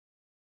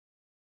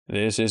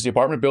This is the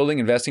Apartment Building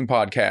Investing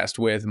Podcast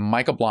with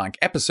Michael Blank,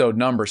 episode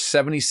number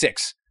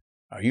 76.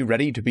 Are you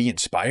ready to be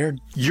inspired?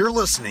 You're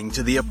listening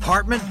to the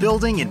Apartment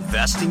Building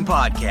Investing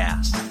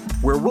Podcast,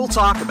 where we'll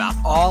talk about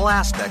all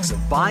aspects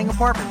of buying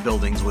apartment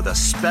buildings with a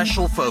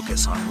special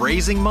focus on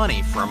raising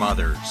money from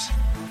others.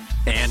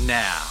 And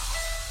now,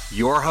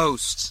 your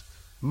host,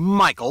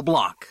 Michael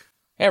Blank.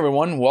 Hey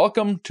everyone,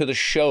 welcome to the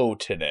show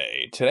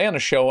today. Today on the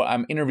show,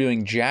 I'm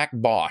interviewing Jack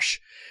Bosch.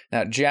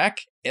 Now,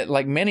 Jack,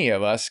 like many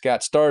of us,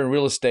 got started in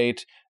real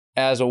estate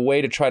as a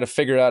way to try to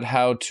figure out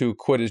how to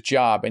quit his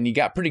job, and he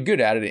got pretty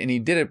good at it, and he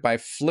did it by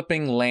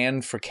flipping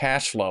land for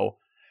cash flow,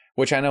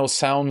 which I know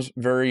sounds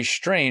very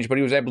strange, but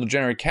he was able to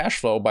generate cash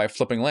flow by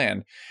flipping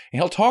land.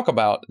 And he'll talk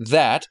about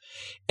that,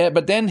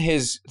 but then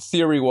his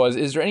theory was,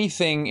 is there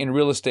anything in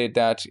real estate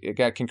that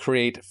can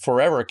create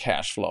forever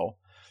cash flow?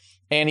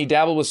 And he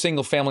dabbled with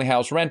single-family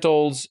house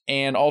rentals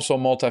and also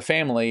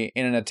multifamily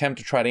in an attempt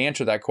to try to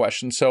answer that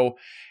question. So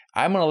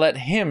I'm going to let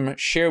him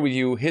share with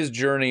you his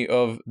journey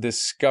of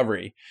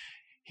discovery.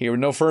 Here, with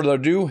no further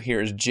ado,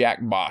 here's Jack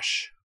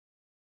Bosch.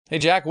 Hey,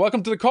 Jack,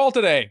 welcome to the call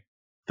today.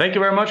 Thank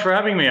you very much for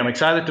having me. I'm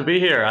excited to be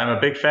here. I'm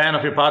a big fan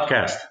of your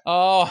podcast.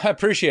 Oh, I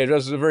appreciate it. That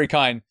was very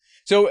kind.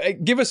 So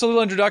give us a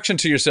little introduction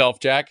to yourself,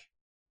 Jack.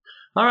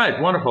 All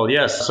right, wonderful.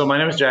 Yes. So my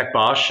name is Jack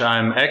Bosch.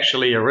 I'm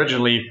actually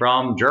originally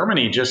from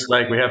Germany, just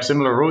like we have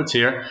similar roots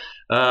here.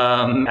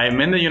 I'm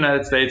in the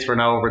United States for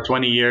now over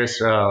 20 years,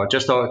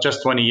 just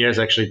 20 years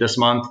actually this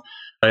month.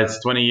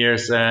 It's 20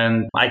 years,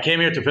 and I came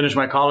here to finish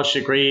my college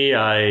degree.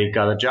 I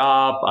got a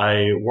job.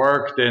 I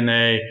worked in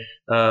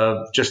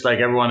just like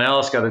everyone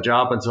else, got a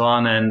job and so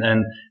on.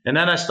 And then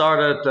I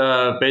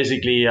started,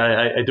 basically,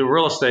 I do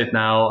real estate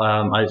now.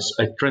 I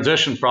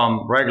transitioned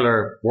from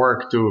regular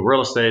work to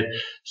real estate.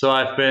 So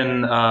I've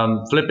been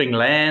flipping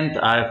land.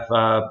 I've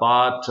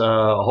bought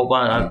a whole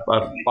bunch.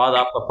 I've bought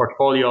up a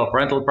portfolio of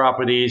rental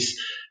properties.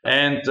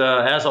 And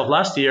as of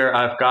last year,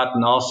 I've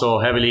gotten also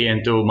heavily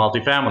into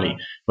multifamily,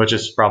 which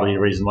is probably the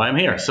reason why I'm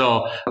here.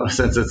 So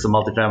since it's a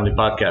multifamily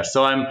podcast,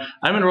 so I'm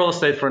in real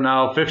estate for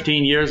now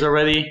 15 years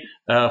already,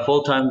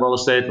 full-time real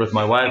estate with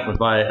my wife,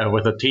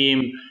 with a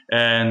team,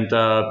 and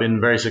been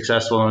very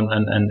successful.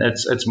 And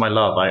it's my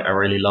love. I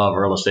really love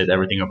real estate,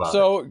 everything about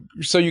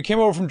it. So you came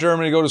over from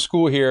Germany to go to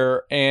school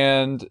here,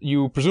 and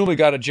you presumably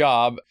got a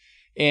job.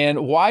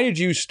 And why did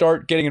you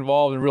start getting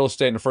involved in real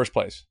estate in the first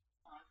place?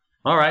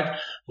 All right.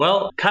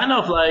 Well, kind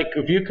of like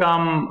if you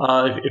come,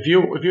 if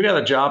you get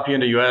a job here in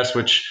the U.S.,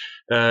 which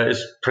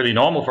is pretty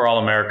normal for all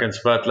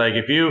Americans, but like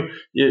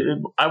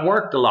I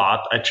worked a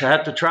lot. I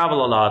had to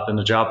travel a lot, and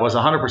the job was a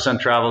 100%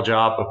 travel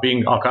job of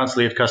being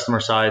constantly at customer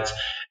sites.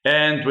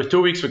 And with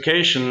 2 weeks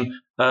vacation,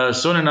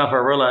 soon enough I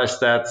realized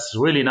that's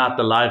really not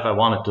the life I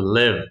wanted to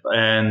live.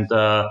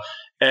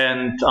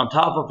 And on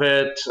top of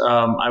it,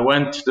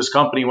 this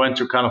company went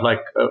through kind of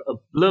like a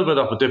little bit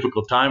of a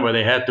difficult time where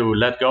they had to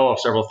let go of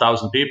several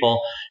thousand people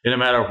in a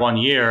matter of 1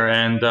 year.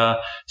 And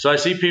so I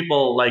see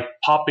people like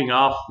popping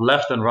off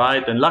left and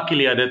right. And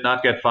luckily I did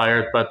not get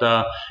fired, but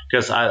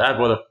because I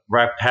would have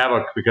wreaked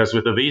havoc, because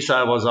with the visa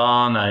I was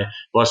on, I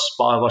was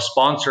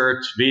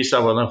sponsored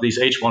visa, one of these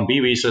H-1B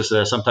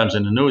visas, sometimes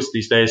in the news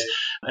these days.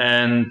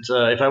 And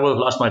if I would have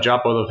lost my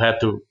job, I would have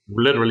had to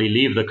literally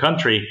leave the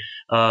country.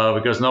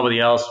 Because nobody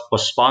else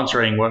was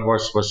sponsoring,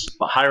 was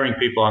hiring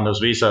people on those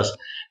visas.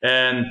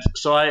 And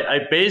so I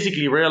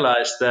basically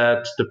realized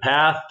that the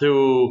path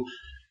to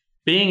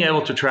being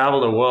able to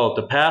travel the world,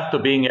 the path to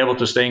being able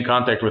to stay in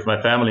contact with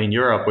my family in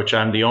Europe, which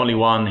I'm the only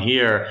one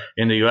here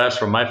in the US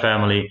from my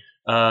family,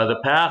 the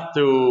path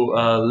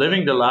to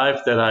living the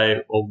life that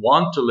I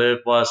want to live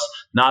was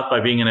not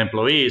by being an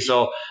employee.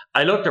 So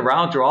I looked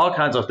around through all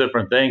kinds of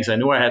different things. I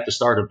knew I had to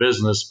start a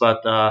business,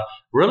 but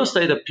real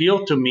estate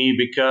appealed to me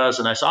because,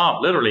 and I saw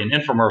literally an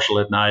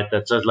infomercial at night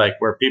that said like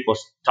where people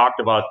talked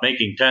about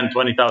making $10,000,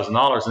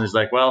 $20,000, and it's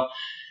like, well,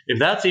 if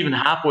that's even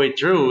halfway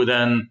through,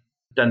 then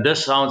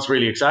this sounds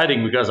really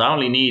exciting, because I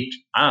only need,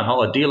 I don't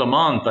know, a deal a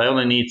month. I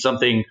only need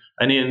something.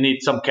 I need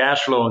some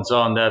cash flow and so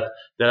on that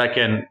I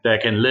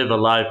can live a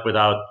life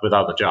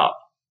without a job.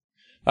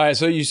 All right.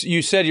 So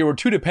you said you were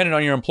too dependent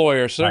on your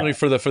employer, certainly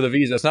right, for the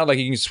visa. It's not like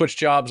you can switch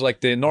jobs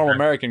like the normal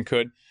American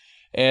could.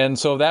 And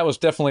so that was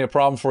definitely a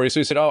problem for you.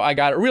 So you said, I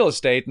got real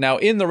estate. Now,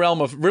 in the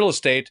realm of real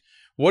estate,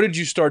 what did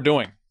you start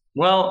doing?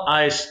 Well,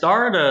 I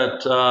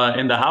started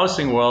in the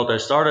housing world.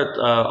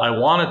 I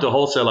wanted to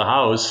wholesale a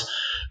house,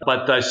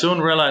 but I soon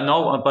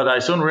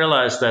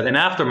realized that in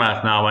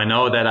aftermath now, I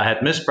know that I had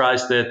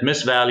mispriced it,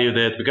 misvalued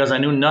it, because I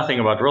knew nothing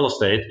about real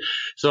estate.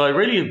 So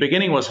the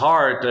beginning was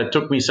hard. It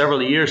took me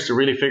several years to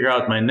really figure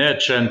out my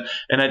niche, and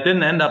I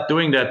didn't end up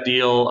doing that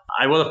deal.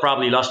 I would have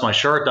probably lost my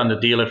shirt on the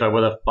deal if I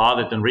would have bought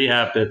it and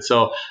rehabbed it.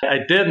 So I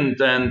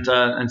didn't.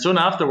 And soon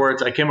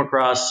afterwards, I came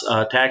across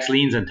tax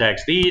liens and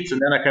tax deeds, and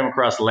then I came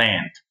across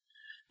land.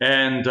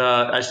 And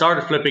I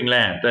started flipping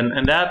land.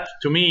 And that,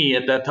 to me,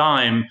 at that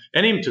time,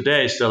 and even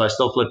today still, I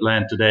still flip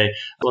land today,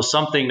 was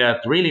something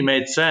that really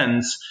made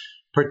sense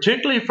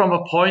particularly from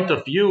a point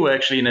of view,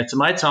 actually, and it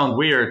might sound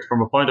weird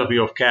from a point of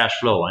view of cash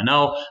flow. I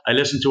know I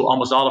listen to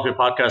almost all of your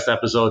podcast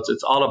episodes.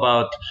 It's all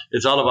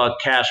about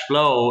cash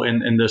flow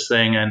in this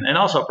thing, and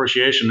also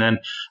appreciation.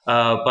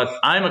 But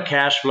I'm a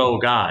cash flow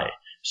guy.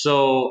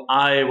 So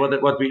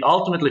what we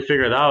ultimately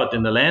figured out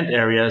in the land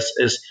areas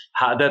is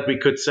that we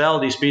could sell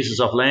these pieces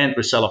of land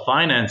with seller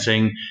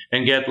financing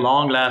and get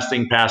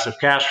long-lasting passive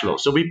cash flow.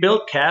 So we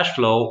built cash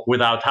flow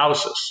without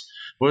houses.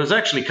 It was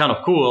actually kind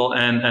of cool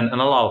and a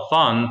lot of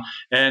fun,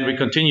 and we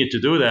continue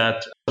to do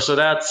that. So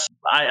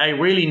I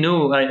really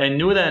knew I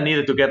knew that I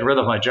needed to get rid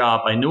of my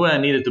job. I knew I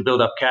needed to build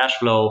up cash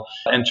flow,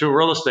 and through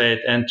real estate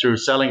and through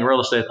selling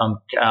real estate on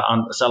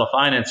seller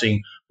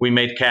financing, we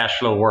made cash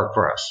flow work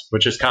for us,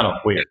 which is kind of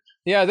weird.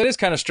 Yeah, that is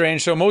kind of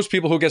strange. So most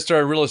people who get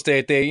started in real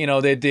estate,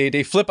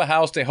 they flip a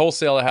house, they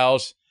wholesale a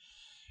house,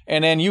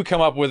 and then you come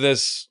up with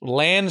this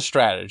land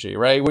strategy,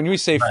 right? When we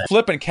say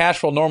flip and cash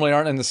flow normally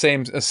aren't in the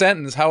same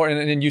sentence.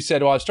 And you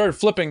said, well, I started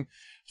flipping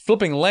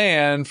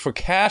land for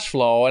cash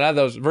flow, and I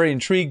was very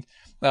intrigued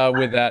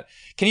with that.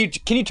 Can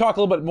you talk a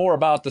little bit more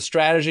about the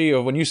strategy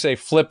of when you say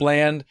flip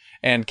land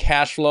and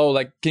cash flow?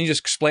 Like, can you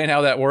just explain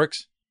how that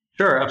works?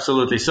 Sure,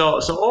 absolutely. So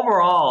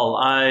overall,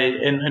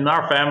 in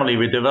our family,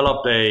 we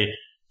developed a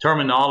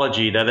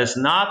terminology that is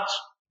not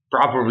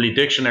properly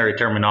dictionary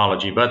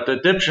terminology, but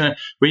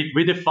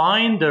we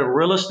define the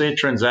real estate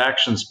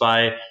transactions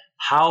by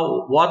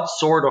what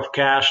sort of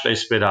cash they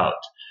spit out.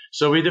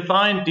 So we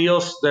define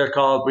deals. They're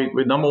called.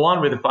 Number one,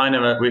 we define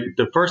them.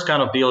 The first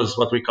kind of deal is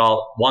what we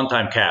call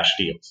one-time cash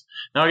deals.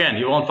 Now, again,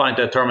 you won't find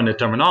that term in the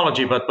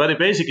terminology, but what it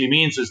basically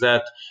means is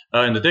that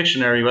in the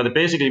dictionary, what it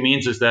basically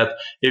means is that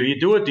if you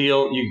do a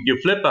deal, you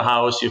flip a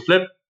house, you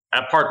flip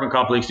apartment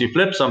complex, you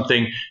flip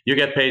something, you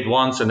get paid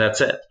once and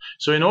that's it.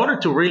 So in order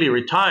to really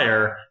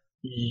retire,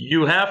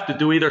 you have to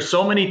do either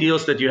so many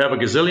deals that you have $1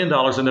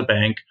 gazillion in the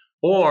bank,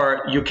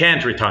 or you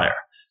can't retire.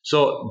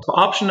 So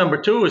option number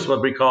two is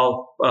what we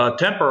call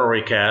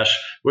temporary cash,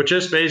 which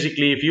is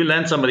basically if you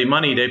lend somebody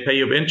money, they pay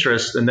you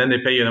interest and then they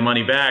pay you the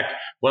money back.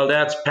 Well,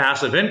 that's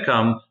passive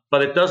income,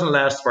 but it doesn't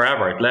last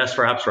forever. It lasts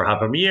perhaps for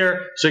half a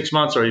year, 6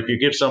 months, or if you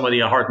give somebody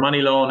a hard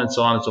money loan and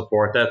so on and so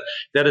forth.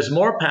 That is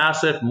more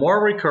passive,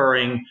 more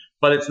recurring,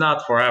 but it's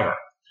not forever.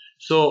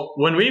 So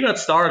when we got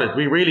started,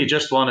 we really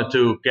just wanted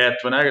to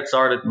when I got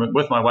started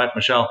with my wife,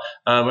 Michelle,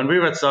 when we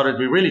got started,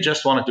 we really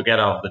just wanted to get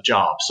out of the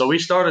job. So we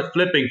started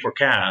flipping for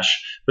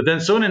cash. But then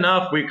soon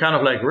enough, we kind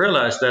of like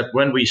realized that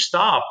when we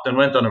stopped and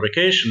went on a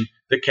vacation,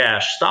 the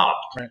cash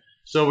stopped. Right.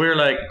 So we were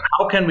like,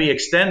 how can we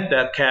extend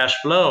that cash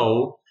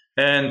flow?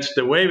 And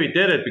the way we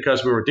did it,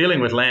 because we were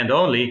dealing with land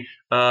only,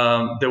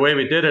 the way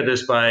we did it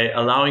is by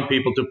allowing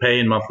people to pay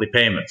in monthly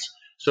payments.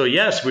 So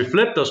yes, we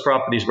flipped those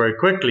properties very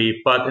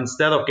quickly, but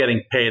instead of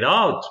getting paid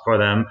out for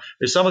them,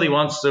 if somebody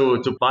wants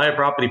to buy a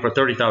property for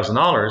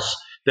 $30,000,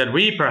 that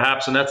we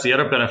perhaps, and that's the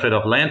other benefit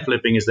of land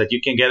flipping, is that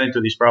you can get into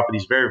these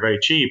properties very, very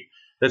cheap.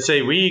 Let's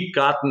say we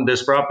gotten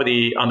this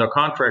property under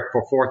contract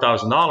for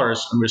 $4,000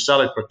 and we sell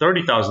it for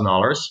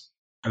 $30,000.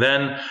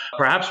 Then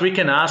perhaps we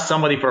can ask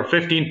somebody for a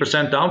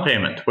 15% down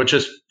payment, which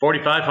is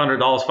 $4,500,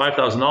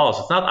 $5,000.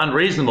 It's not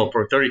unreasonable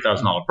for a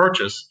 $30,000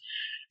 purchase.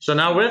 So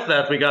now with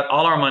that, we got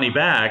all our money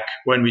back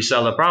when we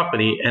sell the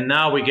property, and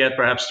now we get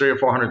perhaps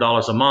 $300 or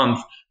 $400 a month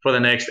for the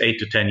next 8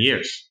 to 10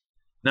 years.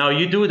 Now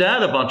you do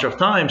that a bunch of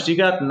times, you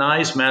got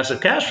nice,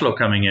 massive cash flow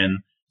coming in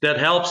that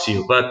helps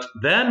you. But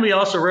then we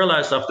also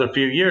realized after a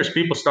few years,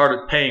 people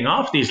started paying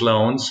off these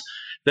loans,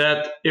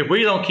 that if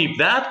we don't keep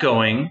that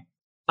going,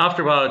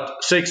 after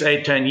about 6,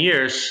 8, 10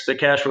 years, the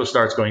cash flow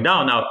starts going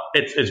down. Now,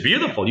 it's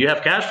beautiful. You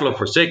have cash flow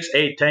for 6,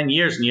 8, 10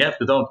 years, and you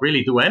don't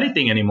really do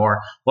anything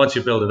anymore once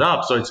you build it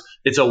up. So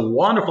it's a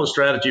wonderful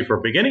strategy for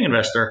a beginning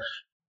investor,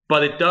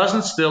 but it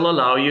doesn't still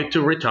allow you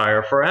to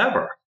retire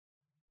forever,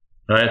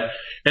 right?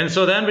 And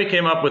so then we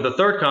came up with a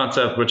third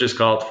concept, which is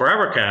called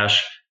forever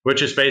cash,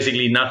 which is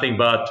basically nothing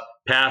but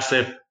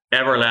passive,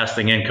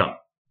 everlasting income.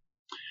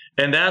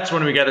 And that's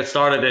when we got it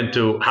started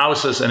into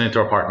houses and into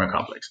apartment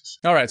complexes.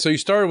 All right. So you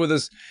started with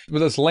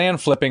this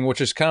land flipping, which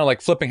is kind of like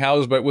flipping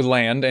houses, but with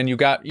land. And you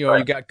got good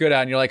at it.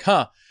 And you're like,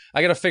 I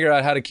got to figure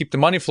out how to keep the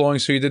money flowing.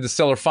 So you did the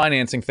seller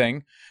financing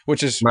thing,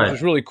 which is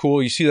really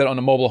cool. You see that on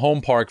the mobile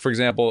home park, for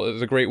example,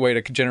 is a great way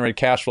to generate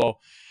cash flow.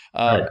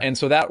 And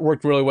so that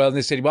worked really well. And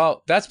they said,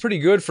 well, that's pretty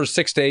good for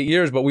 6 to 8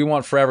 years, but we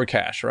want forever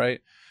cash,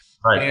 right?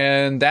 Right.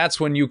 And that's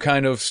when you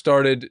kind of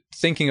started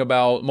thinking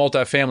about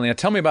multifamily. Now,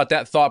 tell me about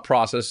that thought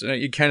process.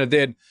 You kind of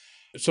did.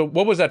 So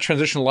what was that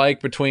transition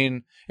like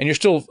between, and you're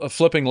still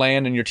flipping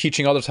land and you're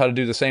teaching others how to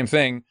do the same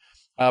thing,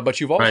 but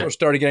you've also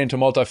started getting into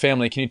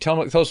multifamily. Can you tell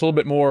us a little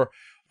bit more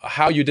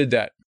how you did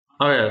that?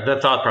 Oh, yeah,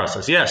 the thought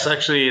process. Yes,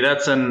 actually,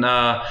 that's as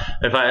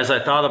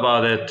I thought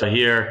about it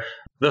here,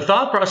 the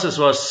thought process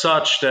was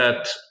such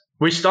that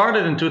we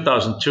started in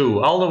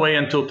 2002. All the way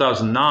in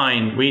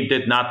 2009, we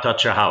did not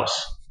touch a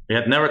house. We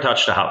had never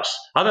touched a house,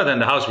 other than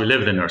the house we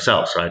lived in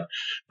ourselves, right?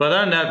 But other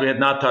than that, we had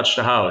not touched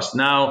a house.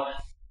 Now,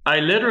 I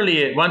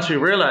literally, once we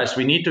realized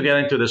we need to get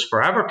into this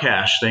forever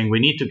cash thing, we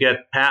need to get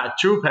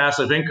true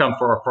passive income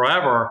for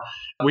forever.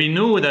 We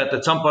knew that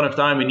at some point of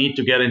time we need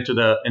to get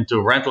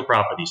into rental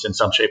properties in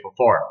some shape or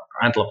form.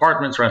 Rental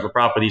apartments, rental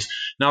properties.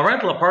 Now,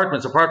 rental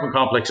apartments, apartment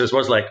complexes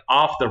was like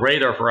off the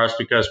radar for us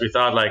because we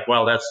thought like,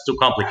 well, that's too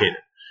complicated.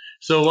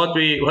 So what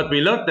we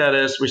looked at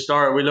is we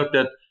looked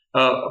at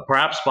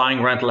perhaps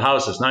buying rental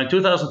houses. Now in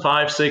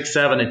 2005, 6,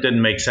 7, it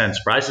didn't make sense.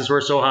 Prices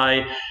were so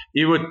high,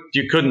 you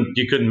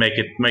couldn't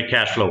make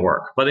cash flow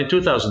work. But in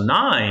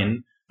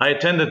 2009, I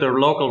attended the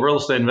local real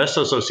estate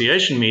investor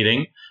association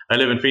meeting. I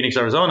live in Phoenix,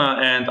 Arizona,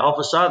 and all of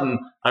a sudden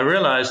I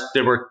realized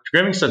they were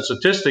giving some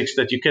statistics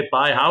that you could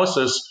buy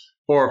houses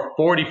for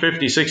 $40,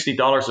 $50,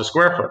 $60 a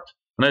square foot.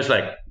 And I was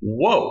like,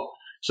 whoa.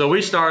 So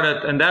we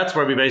started, and that's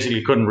where we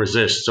basically couldn't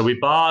resist. So we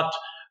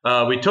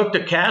took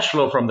the cash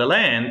flow from the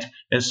land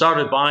and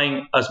started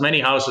buying as many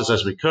houses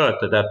as we could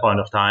at that point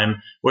of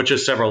time, which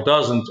is several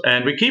dozen.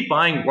 And we keep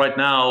buying right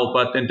now,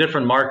 but in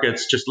different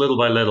markets, just little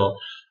by little.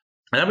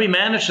 And then we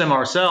managed them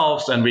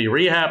ourselves and we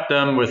rehabbed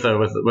them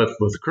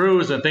with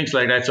crews and things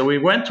like that. So we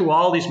went through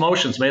all these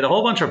motions, made a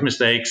whole bunch of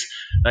mistakes.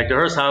 Like the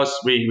Hearst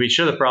house, we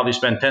should have probably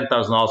spent $10,000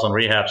 on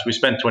rehabs. We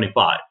spent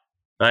 25.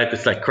 Right?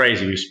 It's like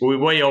crazy. We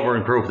way over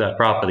improved that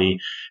property.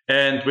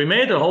 And we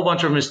made a whole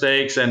bunch of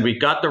mistakes and we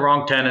got the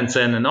wrong tenants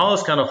in and all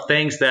those kind of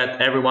things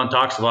that everyone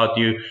talks about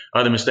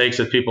are the mistakes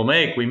that people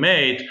make. We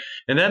made.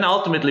 And then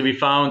ultimately we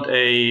found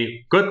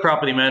a good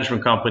property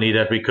management company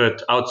that we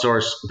could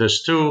outsource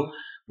this to.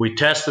 We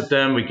tested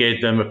them. We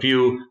gave them a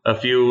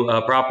few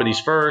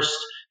properties first.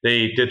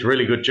 They did a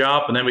really good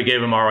job. And then we gave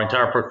them our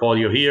entire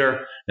portfolio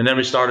here. And then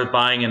we started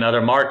buying in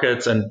other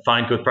markets and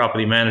find good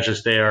property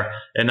managers there.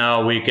 And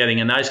now we're getting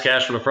a nice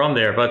cash flow from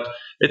there. But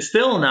it's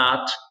still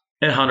not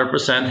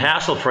 100%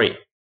 hassle-free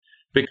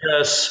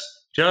because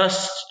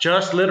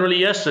just literally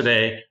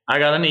yesterday, I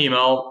got an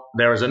email.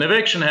 There was an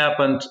eviction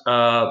happened.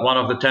 One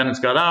of the tenants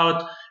got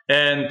out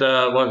and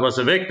was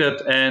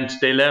evicted, and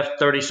they left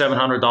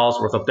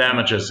 $3,700 worth of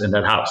damages in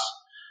that house.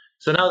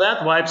 So now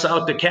that wipes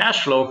out the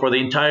cash flow for the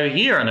entire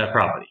year on that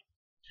property.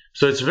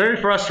 So it's very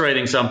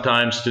frustrating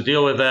sometimes to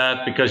deal with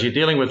that because you're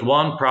dealing with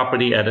one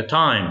property at a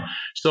time.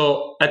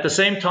 So at the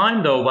same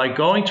time, though, by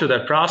going through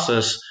that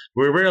process,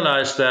 we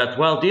realized that,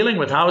 well, dealing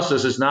with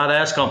houses is not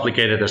as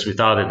complicated as we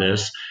thought it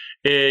is.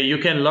 You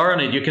can learn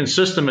it, you can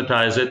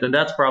systematize it, and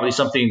that's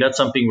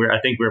something where I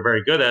think we're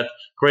very good at,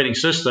 creating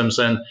systems.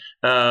 And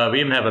we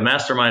even have a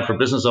mastermind for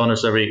business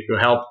owners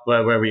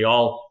where we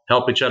all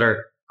help each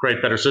other create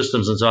better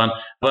systems and so on.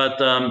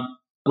 But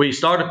we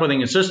started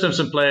putting in systems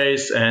in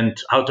place and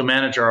how to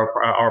manage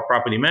our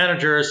property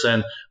managers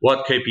and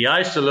what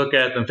KPIs to look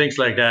at and things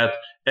like that.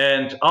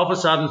 And all of a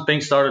sudden,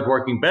 things started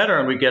working better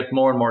and we get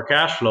more and more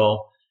cash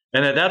flow.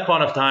 And at that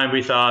point of time,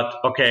 we thought,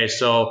 okay,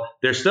 so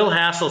there's still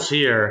hassles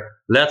here.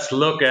 Let's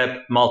look at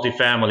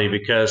multifamily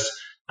because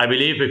I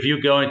believe if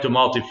you go into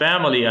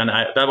multifamily, and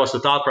that was the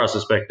thought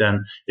process back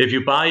then, if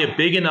you buy a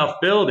big enough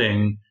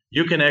building,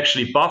 you can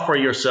actually buffer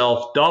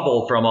yourself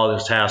double from all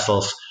these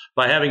hassles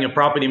by having a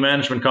property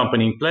management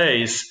company in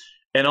place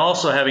and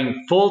also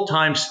having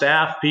full-time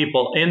staff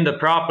people in the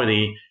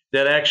property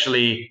that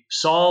actually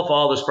solve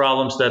all these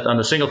problems that on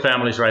the single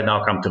families right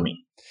now come to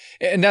me.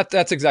 And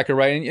that's exactly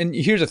right. And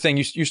here's the thing,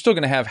 you're still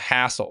going to have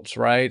hassles,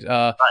 right?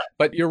 Right?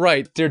 But you're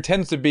right. There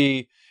tends to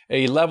be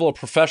a level of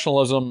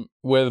professionalism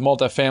with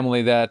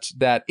multifamily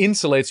that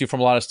insulates you from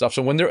a lot of stuff.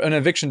 So when an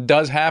eviction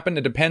does happen,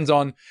 it depends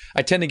on,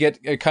 I tend to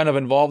get kind of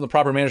involved in the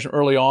property management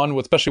early on,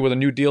 especially with a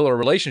new deal or a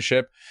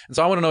relationship. And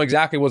so I want to know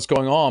exactly what's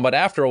going on. But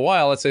after a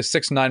while, let's say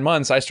 6, 9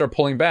 months, I start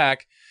pulling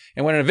back.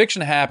 And when an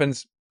eviction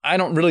happens, I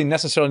don't really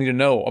necessarily need to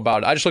know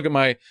about it. I just look at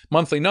my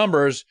monthly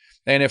numbers.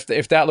 And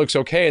if that looks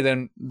okay,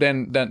 then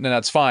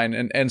that's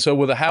fine. And so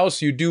with a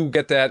house, you do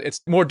get that. It's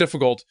more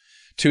difficult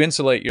to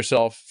insulate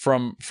yourself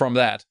from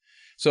that.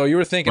 So you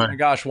were thinking, right,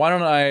 gosh, why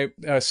don't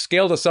I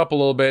scale this up a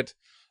little bit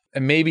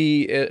and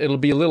maybe it'll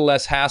be a little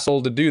less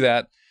hassle to do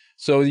that.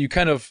 So you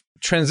kind of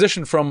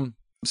transition from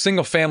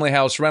single family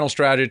house rental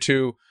strategy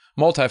to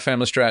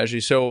multifamily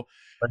strategy. So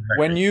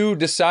when you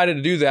decided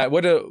to do that,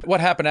 what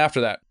happened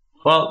after that?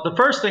 Well, the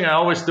first thing I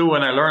always do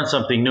when I learn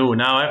something new,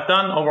 now I've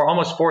done over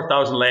almost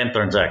 4,000 land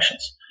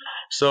transactions.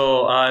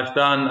 So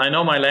I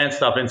know my land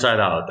stuff inside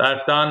out.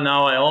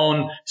 I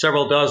own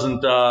several dozen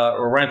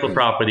rental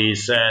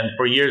properties and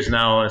for years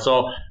now. And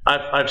so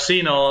I've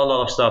seen a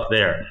lot of stuff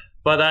there.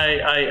 But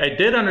I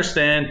did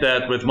understand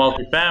that with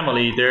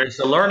multifamily, there's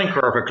a learning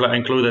curve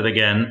included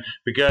again,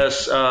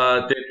 because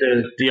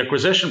the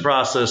acquisition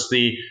process,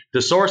 the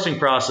sourcing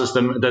process,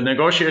 the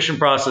negotiation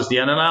process, the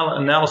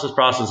analysis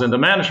process, and the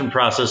management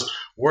process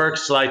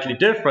works slightly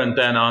different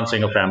than on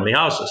single family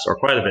houses, or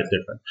quite a bit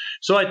different.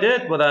 So I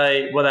did what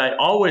I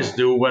always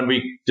do when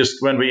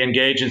we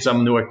engage in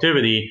some new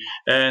activity,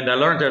 and I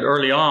learned that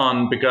early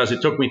on because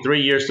it took me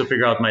 3 years to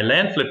figure out my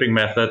land flipping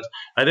method.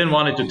 I didn't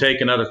want it to take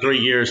another 3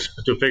 years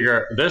to figure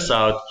this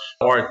out,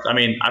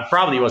 I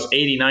probably was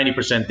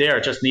 80-90% there. I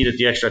just needed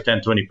the extra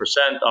 10-20%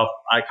 of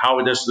like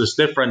how this is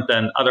different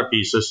than other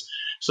pieces.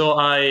 So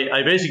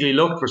I basically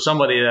looked for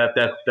somebody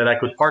that I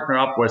could partner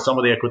up with,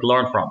 somebody I could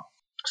learn from.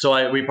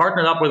 So we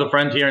partnered up with a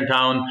friend here in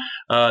town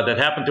that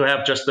happened to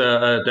have just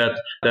that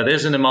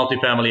is in the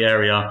multifamily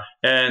area,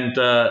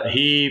 and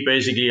he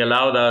basically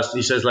allowed us.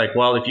 He says like,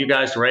 well, if you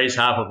guys raise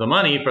half of the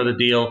money for the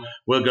deal,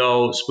 we'll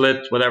go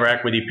split whatever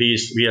equity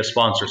piece we as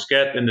sponsors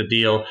get in the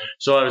deal.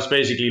 So I was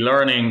basically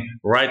learning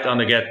right on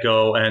the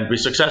get-go, and we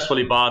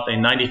successfully bought a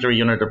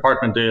 93-unit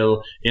apartment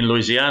deal in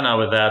Louisiana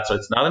with that. So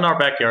it's not in our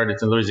backyard;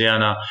 it's in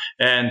Louisiana,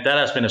 and that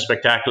has been a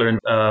spectacular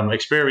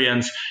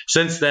experience.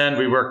 Since then,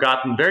 we were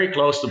gotten very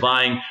close to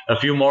buying a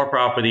few more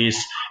properties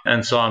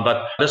and so on.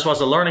 But this was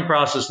a learning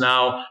process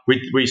now.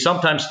 We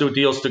sometimes do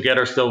deals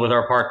together still with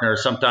our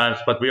partners sometimes,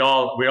 but we're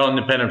all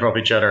independent of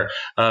each other,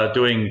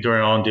 doing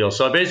our own deals.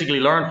 So I basically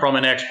learned from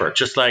an expert,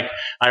 just like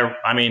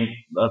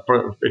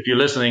if you're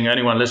listening,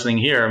 anyone listening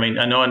here,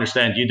 I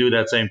understand you do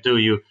that same too.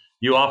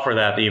 You offer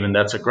that even.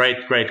 That's a great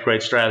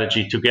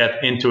strategy to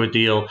get into a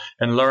deal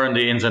and learn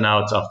the ins and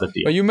outs of the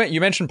deal. Well,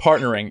 you mentioned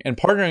partnering, and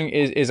partnering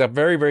is a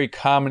very, very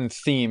common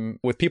theme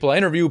with people I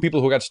interview,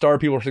 people who got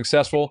started, people who are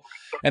successful,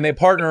 and they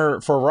partner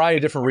for a variety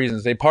of different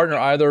reasons. They partner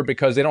either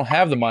because they don't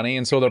have the money,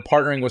 and so they're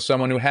partnering with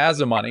someone who has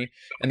the money,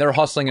 and they're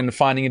hustling and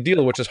finding a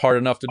deal, which is hard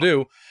enough to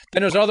do.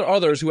 Then there's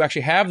others who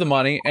actually have the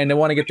money, and they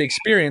want to get the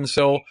experience,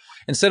 so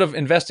instead of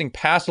investing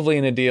passively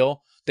in a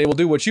deal, they will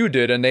do what you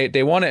did, and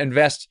they want to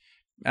invest,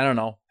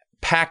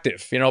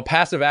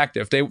 passive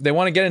active. They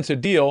want to get into a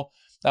deal.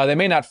 They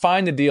may not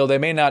find the deal. They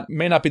may not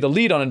be the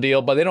lead on a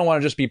deal, but they don't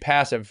want to just be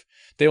passive.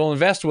 They will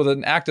invest with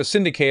an active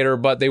syndicator,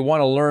 but they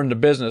want to learn the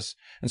business.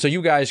 And so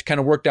you guys kind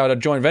of worked out a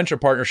joint venture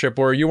partnership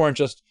where you weren't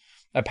just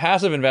a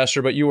passive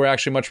investor, but you were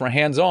actually much more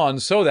hands-on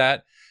so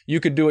that you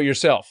could do it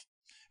yourself,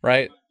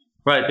 right?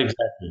 Right,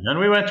 exactly. And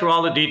we went through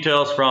all the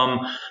details from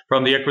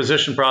the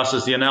acquisition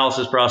process, the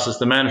analysis process,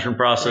 the management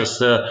process,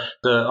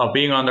 the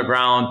being on the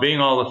ground,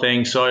 being all the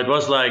things. So it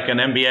was like an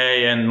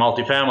MBA and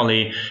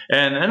multifamily.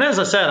 And as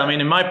I said,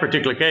 in my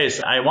particular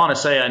case, I want to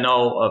say I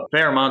know a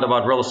fair amount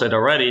about real estate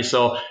already.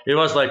 So it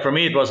was like, for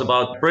me, it was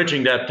about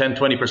bridging that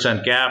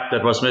 10-20% gap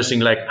that was missing.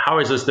 Like, how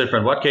is this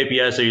different? What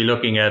KPIs are you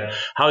looking at?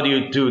 How do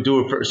you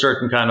do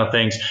certain kind of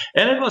things?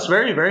 And it was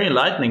very, very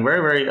enlightening,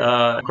 very,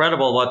 very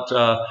incredible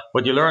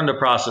what you learn in the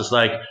process.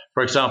 Like,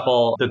 for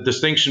example, the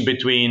distinction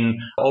between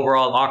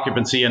overall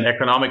occupancy and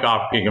economic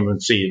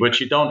occupancy,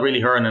 which you don't really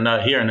hear in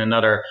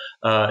another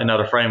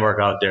framework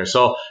out there.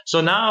 So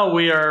now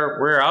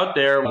we're out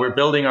there, we're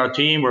building our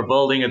team, we're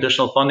building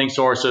additional funding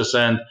sources,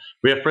 and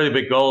we have pretty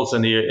big goals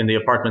in the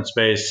apartment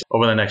space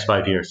over the next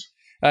 5 years.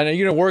 And are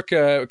you going to work,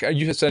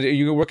 you said, are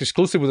you going to work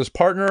exclusively with this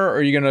partner, or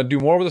are you going to do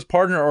more with this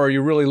partner, or are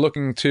you really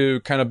looking to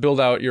kind of build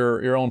out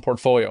your own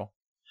portfolio?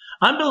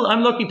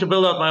 I'm looking to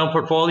build out my own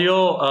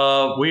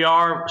portfolio. We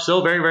are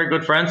still very, very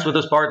good friends with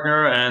this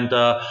partner, and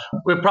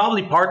we're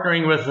probably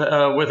partnering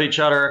with each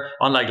other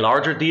on like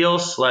larger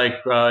deals. Like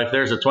if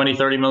there's a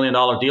 $20-30 million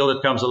deal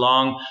that comes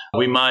along,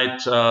 we might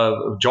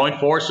join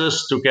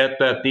forces to get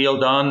that deal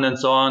done and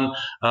so on.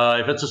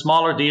 If it's a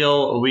smaller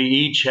deal, we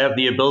each have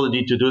the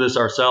ability to do this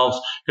ourselves,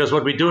 because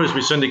what we do is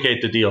we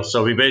syndicate the deal.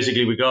 So we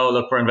go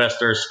look for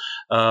investors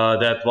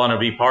that want to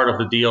be part of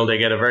the deal. They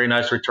get a very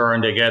nice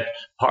return. They get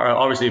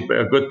obviously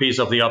a good piece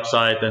of the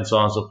upside and so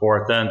on and so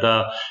forth.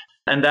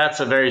 And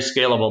that's a very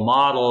scalable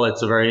model.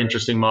 It's a very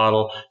interesting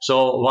model.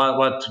 So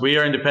what we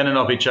are independent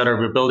of each other.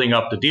 We're building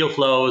up the deal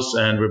flows,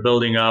 and we're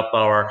building up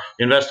our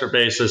investor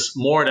bases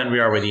more than we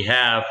already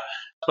have.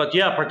 But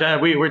yeah,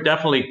 we're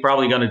definitely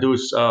probably going to do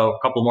a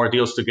couple more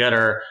deals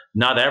together.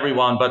 Not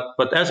everyone,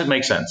 but as it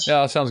makes sense.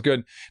 Yeah, that sounds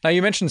good. Now,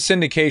 you mentioned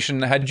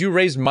syndication. Had you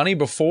raised money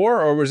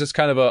before, or was this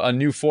kind of a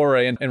new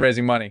foray in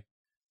raising money?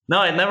 No,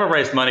 I never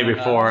raised money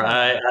before.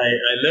 I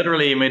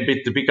literally,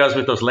 because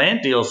with those land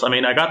deals,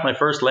 I got my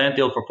first land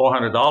deal for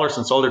 $400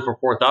 and sold it for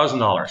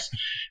 $4,000.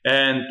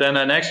 And then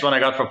the next one I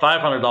got for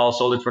 $500,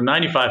 sold it for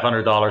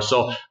 $9,500.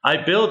 So I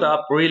built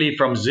up really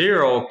from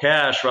zero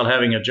cash while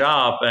having a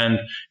job. And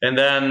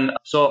then,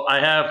 so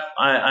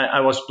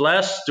I was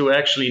blessed to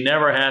actually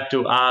never had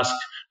to ask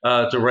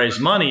to raise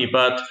money,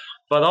 but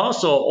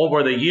also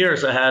over the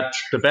years, I had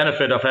the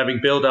benefit of having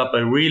built up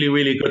a really,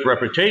 really good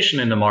reputation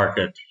in the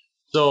market.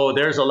 So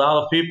there's a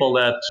lot of people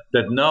that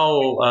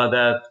know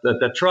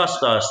that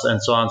trust us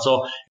and so on.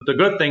 So the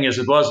good thing is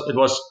it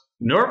was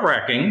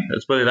nerve-wracking,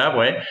 let's put it that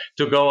way,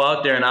 to go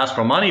out there and ask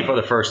for money for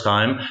the first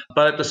time.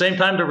 But at the same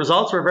time, the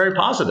results were very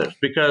positive,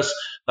 because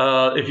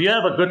if you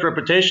have a good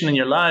reputation in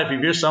your life,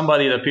 if you're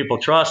somebody that people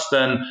trust,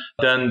 then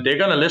they're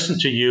going to listen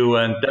to you.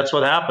 And that's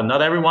what happened.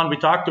 Not everyone we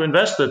talked to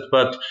invested,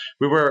 but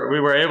we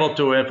were able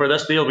to, and for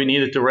this deal, we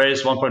needed to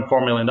raise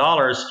 $1.4 million.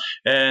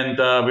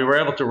 And we were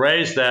able to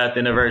raise that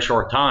in a very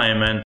short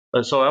time.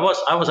 And so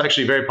I was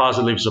actually very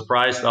positively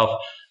surprised of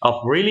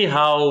really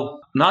how,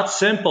 not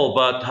simple,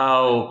 but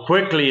how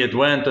quickly it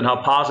went and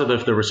how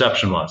positive the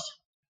reception was.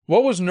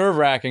 What was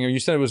nerve-wracking? Or you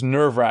said it was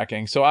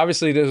nerve-wracking. So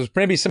obviously there was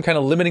maybe some kind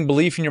of limiting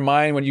belief in your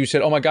mind when you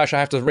said, oh my gosh, I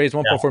have to raise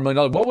 $1.4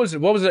 million. What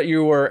was it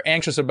you were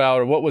anxious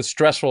about, or what was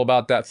stressful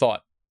about that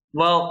thought?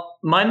 Well,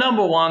 my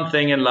number one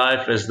thing in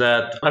life is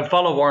that I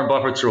follow Warren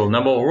Buffett's rule.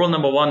 Rule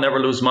number one, never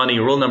lose money.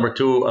 Rule number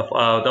two,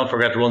 don't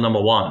forget rule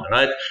number one,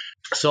 right?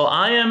 So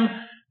I am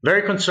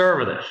very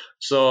conservative.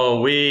 So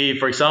we,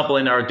 for example,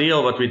 in our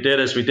deal, what we did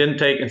is we didn't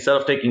take, instead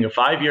of taking a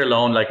 5-year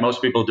loan like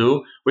most people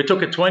do, we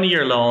took a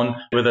 20-year loan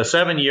with a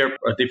 7-year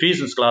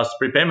defeasance clause,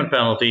 prepayment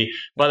penalty.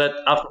 But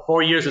after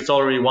 4 years, it's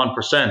already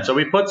 1%. So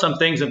we put some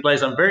things in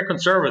place. I'm very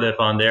conservative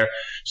on there.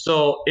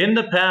 So in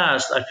the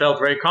past, I felt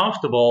very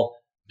comfortable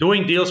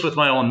doing deals with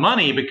my own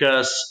money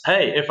because,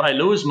 hey, if I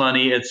lose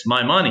money, it's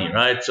my money,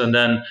 right? So, and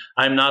then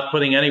I'm not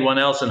putting anyone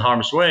else in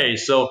harm's way.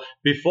 So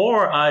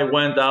before I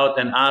went out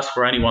and asked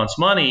for anyone's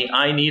money,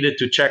 I needed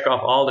to check off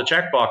all the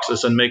check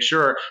boxes and make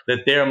sure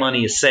that their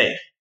money is safe,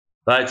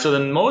 right? So the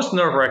most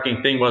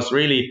nerve-wracking thing was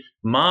really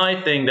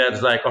my thing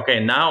that's like, okay,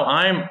 now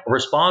I'm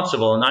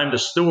responsible and I'm the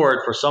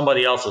steward for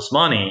somebody else's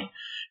money.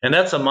 And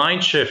that's a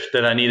mind shift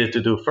that I needed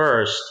to do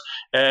first.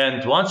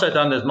 And once I'd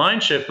done this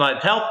mind shift,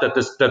 it helped that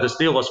this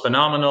deal was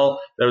phenomenal.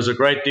 That was a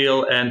great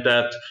deal, and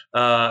that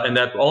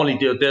only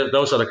deal,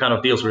 those are the kind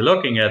of deals we're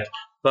looking at.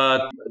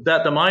 But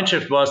that the mind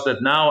shift was that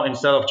now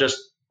instead of just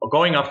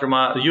going after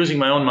using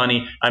my own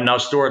money, I'm now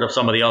steward of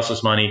somebody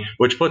else's money,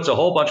 which puts a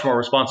whole bunch more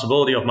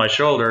responsibility on my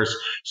shoulders.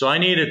 So I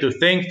needed to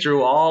think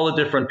through all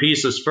the different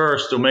pieces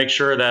first to make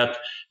sure that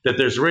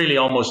there's really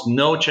almost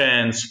no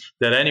chance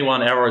that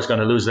anyone ever is going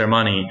to lose their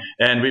money.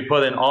 And we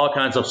put in all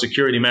kinds of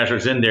security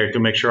measures in there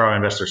to make sure our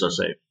investors are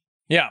safe.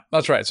 Yeah,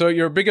 that's right. So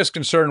your biggest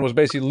concern was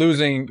basically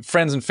losing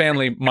friends and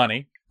family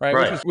money, right?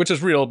 Right. Which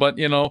is real, but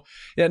yeah.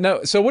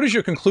 No. So what is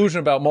your conclusion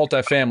about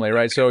multifamily,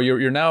 right? So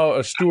you're now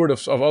a steward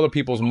of other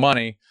people's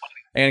money,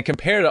 and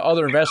compared to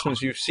other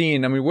investments you've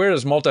seen, I mean, where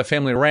does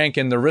multifamily rank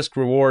in the risk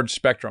reward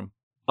spectrum?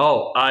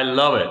 Oh, I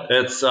love it.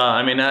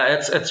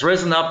 It's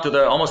risen up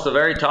to almost the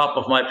very top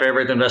of my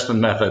favorite investment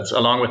methods,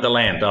 along with the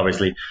land,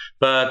 obviously.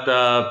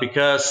 But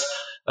because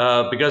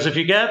if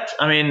you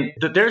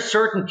there's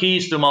certain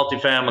keys to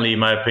multifamily, in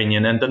my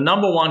opinion, and the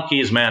number one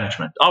key is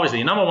management. Obviously,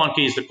 the number one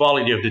key is the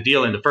quality of the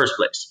deal in the first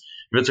place.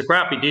 If it's a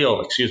crappy deal,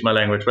 excuse my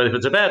language, but if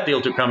it's a bad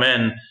deal to come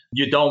in,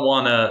 you don't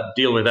want to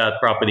deal with that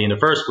property in the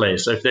first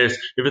place. So if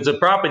it's a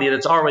property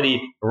that's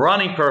already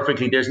running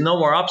perfectly, there's no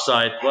more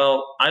upside,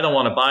 well, I don't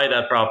want to buy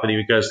that property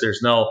because there's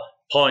no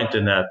point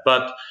in that.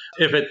 But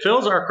if it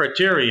fills our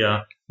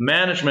criteria,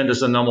 management is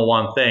the number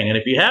one thing. And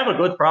if you have a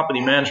good property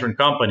management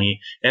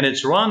company and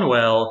it's run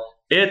well,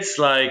 it's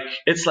like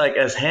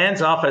as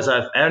hands off as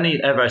I've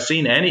ever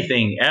seen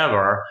anything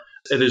ever.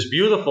 It is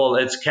beautiful.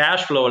 It's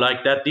cash flow,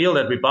 like that deal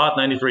that we bought,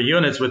 93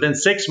 units. Within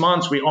 6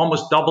 months, we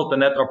almost doubled the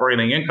net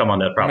operating income on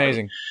that property.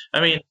 Amazing.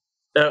 I mean,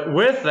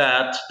 with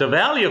that, the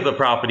value of the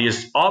property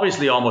is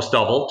obviously almost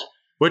doubled,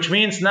 which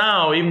means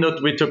now, even though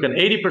we took an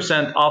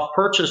 80% off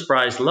purchase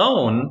price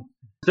loan,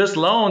 this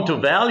loan to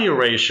value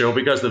ratio,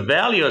 because the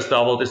value has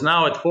doubled, is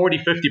now at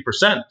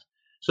 40-50%.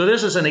 So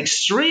this is an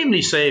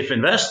extremely safe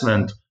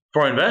investment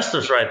for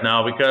investors right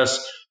now,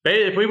 because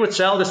if we would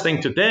sell this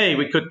thing today,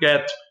 we could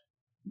get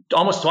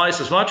almost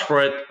twice as much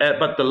for it,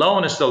 but the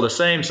loan is still the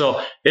same.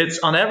 So it's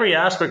on every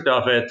aspect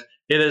of it.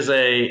 It is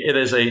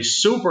a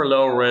super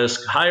low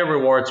risk, high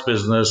rewards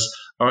business.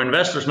 Our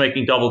investors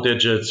making double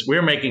digits.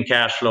 We're making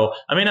cash flow.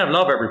 I mean, I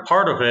love every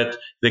part of it.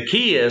 The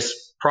key is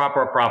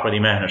proper property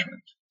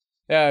management.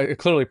 Yeah,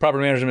 clearly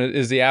property management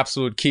is the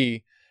absolute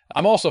key.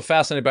 I'm also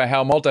fascinated by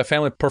how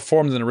multifamily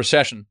performed in a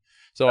recession.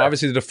 So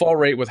obviously the default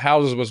rate with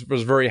houses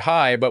was very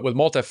high, but with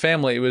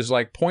multifamily, it was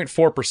like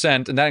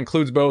 0.4%, and that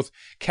includes both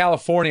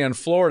California and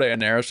Florida in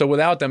there. So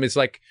without them, it's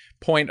like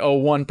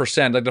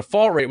 0.01%. The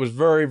default rate was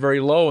very, very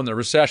low in the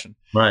recession.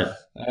 Right.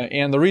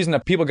 And the reason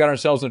that people got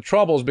themselves into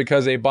trouble is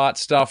because they bought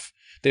stuff.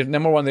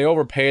 Number one, they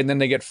overpaid, and then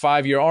they get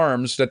 5-year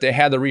ARMs that they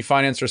had to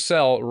refinance or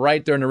sell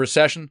right during the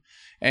recession.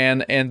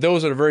 And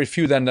those are the very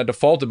few then that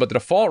defaulted, but the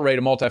default rate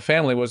of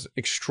multifamily was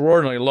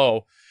extraordinarily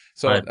low.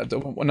 So right.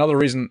 Another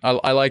reason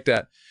I like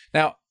that.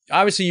 Now,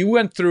 obviously, you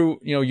went through,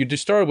 you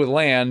just started with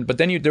land, but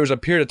then there was a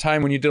period of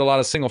time when you did a lot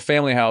of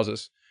single-family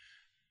houses.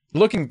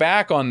 Looking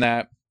back on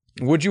that,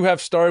 would you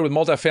have started with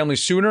multifamily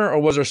sooner, or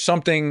was there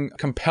something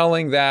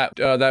compelling that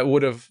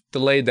would have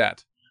delayed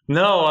that?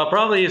 No,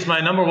 probably is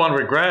my number one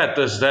regret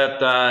is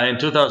that in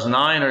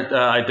 2009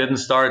 I didn't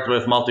start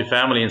with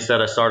multifamily. Instead,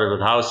 I started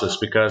with houses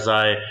because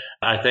I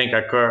think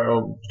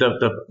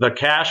the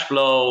cash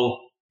flow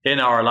in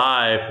our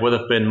life would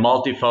have been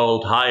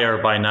multifold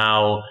higher by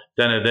now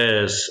than it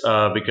is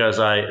because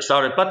I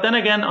started. But then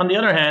again, on the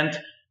other hand,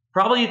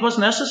 probably it was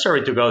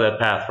necessary to go that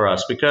path for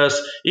us, because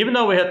even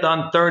though we had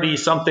done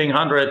 30-something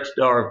hundred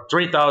or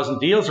 3,000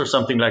 deals or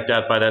something like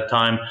that by that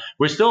time,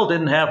 we still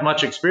didn't have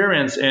much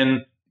experience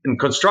in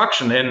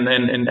construction,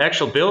 in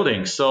actual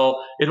buildings.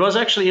 So it was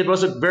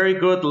a very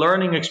good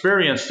learning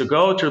experience to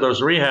go through those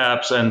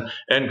rehabs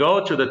and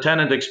go through the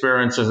tenant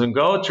experiences and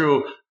go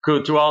through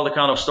all the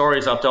kind of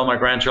stories I'll tell my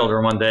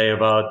grandchildren one day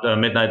about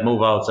midnight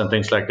move-outs and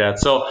things like that.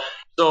 So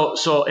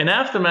in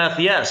aftermath,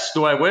 yes.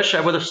 Do I wish I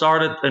would have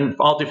started in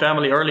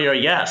multifamily earlier?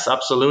 Yes,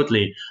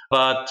 absolutely.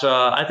 But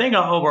I think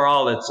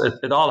overall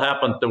it all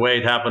happened the way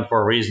it happened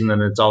for a reason,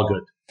 and it's all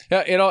good.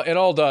 Yeah, it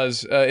all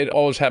does. It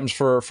always happens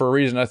for a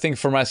reason. I think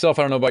for myself,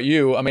 I don't know about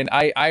you. I mean,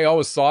 I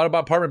always thought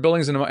about apartment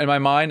buildings in my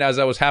mind as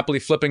I was happily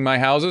flipping my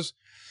houses,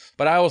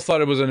 but I always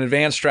thought it was an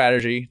advanced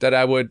strategy that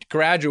I would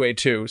graduate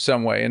to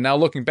some way. And now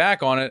looking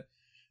back on it,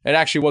 it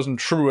actually wasn't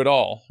true at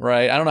all,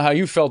 right? I don't know how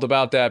you felt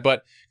about that,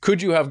 but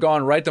could you have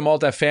gone right to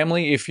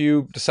multifamily if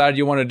you decided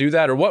you want to do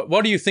that? Or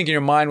what do you think in your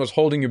mind was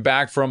holding you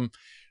back from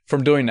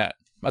doing that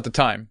at the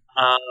time?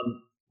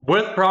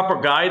 With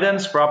proper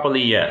guidance,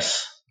 probably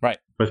yes. Right.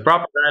 With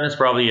proper guidance,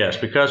 probably yes,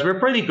 because we're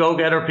pretty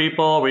go-getter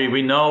people.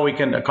 We know we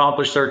can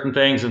accomplish certain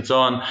things and so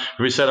on.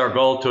 We set our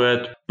goal to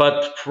it.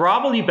 But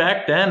probably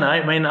back then,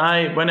 when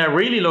I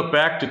really look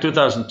back to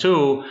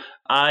 2002,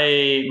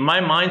 my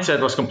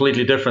mindset was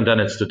completely different than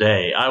it's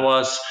today. I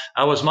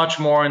was much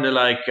more in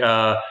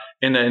the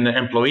in the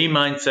employee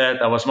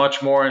mindset. I was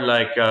much more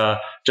in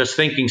just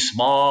thinking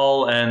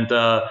small and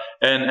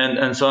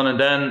so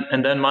on.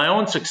 And then my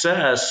own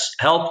success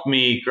helped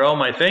me grow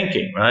my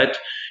thinking, right?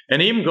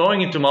 And even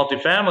going into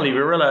multifamily, we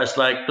realized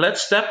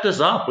let's step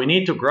this up. We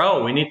need to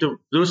grow. We need to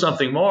do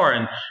something more.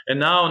 And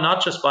now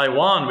not just buy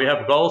one, we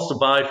have goals to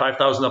buy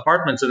 5,000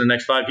 apartments in the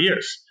next 5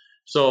 years.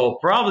 So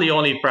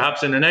probably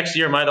perhaps in the next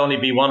year might only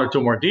be one or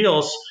two more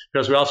deals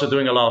because we're also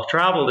doing a lot of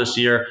travel this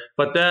year.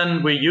 But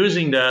then we're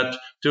using that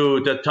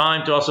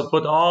time to also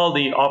put all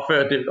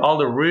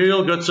the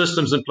real good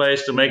systems in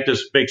place to make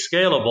this big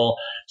scalable.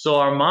 So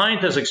our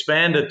mind has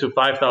expanded to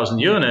 5,000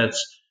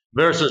 units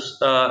versus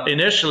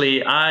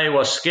initially I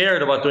was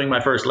scared about doing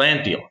my first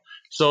land deal.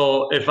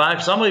 So if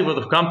somebody would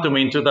have come to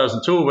me in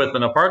 2002 with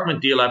an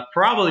apartment deal, I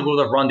probably would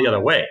have run the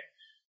other way.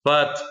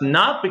 But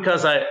not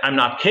because I'm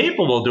not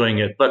capable of doing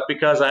it, but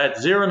because I had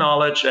zero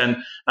knowledge and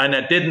I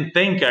didn't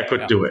think I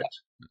could do it.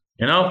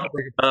 Now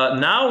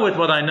with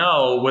what I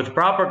know, with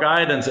proper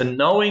guidance and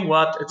knowing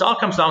it all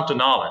comes down to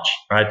knowledge,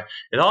 right?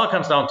 It all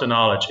comes down to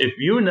knowledge. If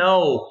you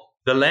know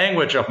the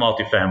language of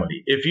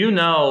multifamily, if you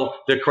know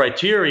the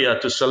criteria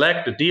to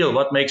select a deal,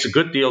 what makes a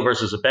good deal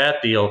versus a bad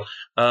deal,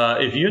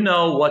 if you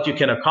know what you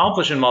can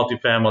accomplish in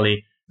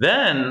multifamily,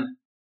 then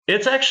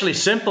it's actually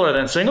simpler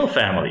than single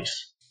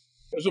families.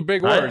 Those are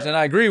big words, and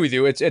I agree with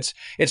you. It's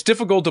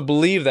difficult to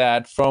believe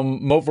that for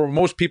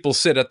most people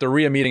sit at the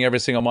RIA meeting every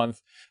single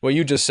month. What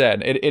you just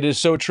said, it is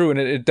so true, and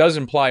it does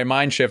imply a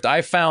mind shift.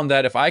 I found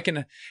that if I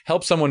can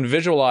help someone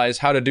visualize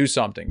how to do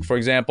something, for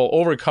example,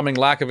 overcoming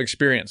lack of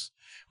experience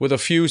with a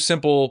few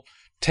simple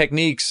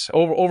techniques,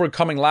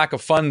 overcoming lack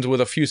of funds with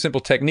a few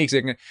simple techniques,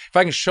 if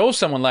I can show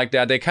someone like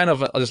that, they kind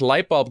of, this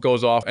light bulb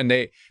goes off, and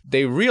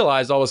they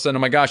realize all of a sudden, oh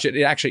my gosh,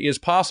 it actually is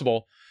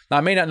possible. Now,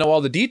 I may not know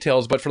all the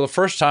details, but for the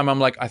first time, I'm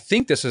like, I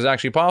think this is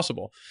actually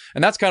possible.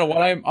 And that's kind of what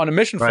I'm on a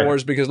mission for,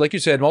 is because, like you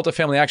said,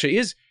 multifamily actually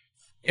is,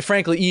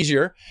 frankly,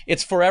 easier.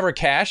 It's forever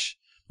cash,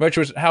 which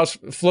was house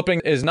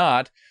flipping is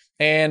not.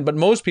 But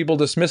most people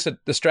dismiss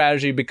the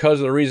strategy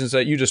because of the reasons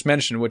that you just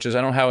mentioned, which is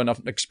I don't have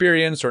enough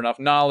experience or enough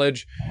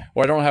knowledge,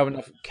 or I don't have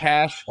enough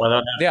cash. Well, I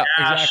don't have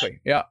cash. Exactly.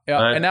 Yeah.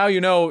 Right. And now you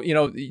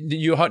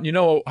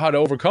know how to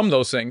overcome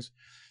those things,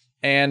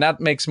 and that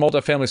makes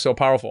multifamily so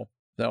powerful.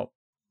 So.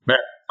 Yeah.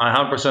 I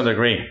 100%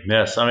 agree.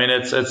 Yes, I mean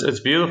it's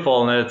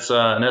beautiful, and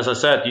and as I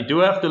said, you do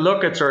have to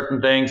look at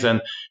certain things,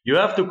 and you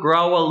have to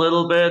grow a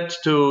little bit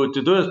to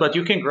do this. But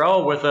you can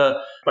grow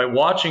by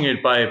watching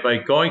it, by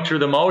going through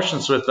the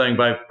motions with things,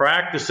 by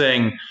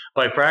practicing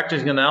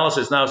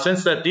analysis. Now,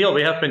 since that deal,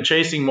 we have been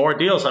chasing more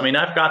deals. I mean,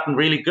 I've gotten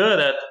really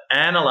good at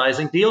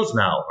analyzing deals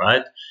now,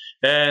 right?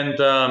 And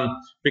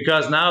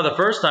because now the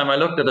first time I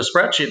looked at a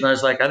spreadsheet and I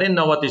was like, I didn't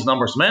know what these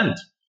numbers meant.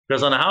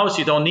 Because on a house,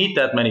 you don't need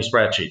that many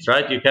spreadsheets,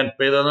 right? You can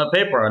put it on a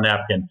paper or a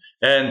napkin.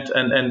 And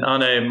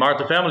on a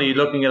multifamily, you're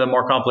looking at a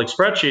more complex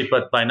spreadsheet.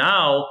 But by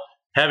now,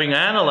 having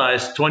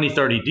analyzed 20,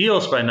 30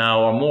 deals by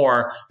now or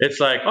more, it's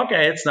like,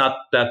 okay, it's not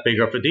that big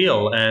of a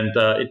deal. And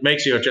it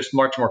makes you just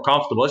much more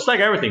comfortable. It's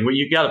like everything.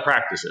 You got to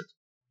practice it.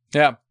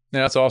 Yeah,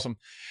 that's awesome.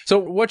 So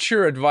what's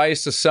your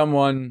advice to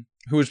someone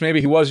who was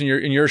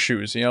in your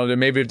shoes? You know, they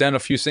maybe have done a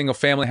few single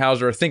family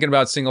houses or are thinking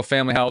about single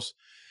family house.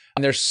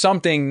 And there's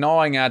something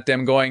gnawing at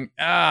them going,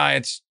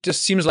 it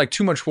just seems like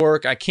too much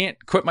work. I can't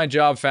quit my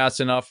job fast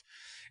enough.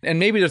 And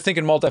maybe they're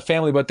thinking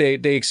multifamily, but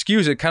they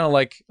excuse it kind of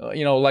like a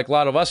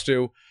lot of us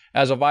do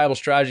as a viable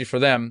strategy for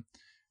them.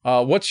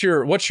 What's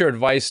your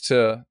advice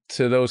to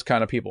those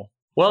kind of people?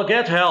 Well,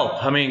 get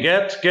help. I mean,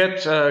 get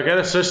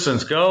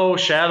assistance. Go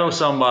shadow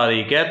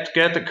somebody. Get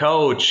a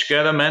coach.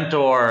 Get a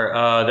mentor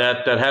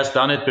that has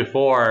done it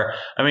before.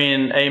 I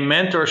mean, a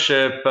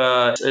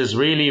mentorship is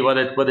really what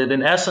it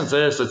in essence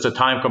is. It's a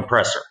time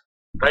compressor,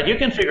 right? You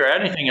can figure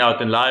anything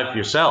out in life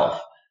yourself,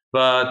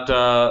 but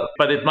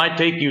it might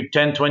take you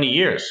 10, 20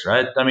 years,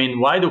 right? I mean,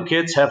 why do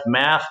kids have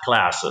math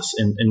classes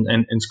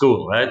in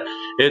school, right?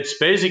 It's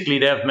basically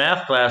they have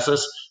math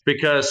classes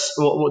because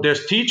their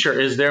teacher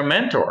is their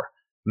mentor.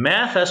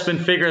 Math has been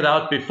figured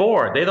out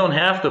before. They don't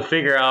have to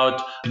figure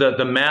out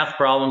the math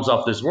problems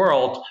of this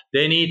world.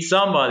 They need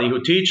somebody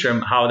who teach them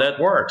how that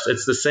works.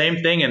 It's the same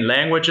thing in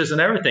languages and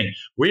everything.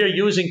 We are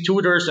using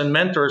tutors and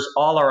mentors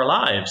all our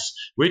lives.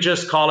 We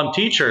just call them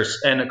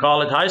teachers and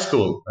call it high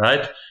school,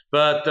 right?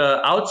 But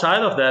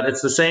outside of that,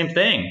 it's the same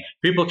thing.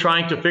 People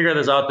trying to figure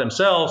this out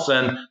themselves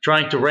and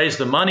trying to raise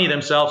the money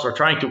themselves or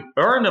trying to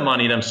earn the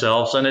money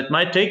themselves. And it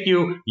might take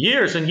you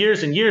years and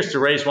years and years to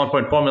raise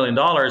 $1.4 million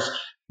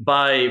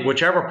by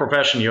whichever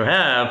profession you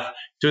have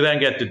to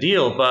then get the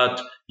deal.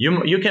 But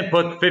you can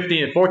put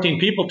 14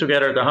 people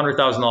together at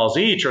 $100,000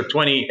 each, or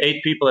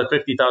 28 people at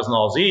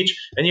 $50,000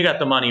 each, and you got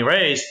the money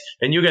raised,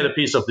 and you get a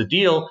piece of the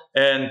deal,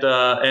 and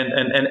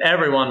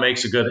everyone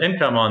makes a good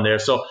income on there.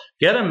 So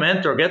get a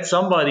mentor, get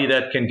somebody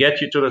that can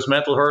get you to those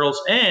mental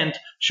hurdles and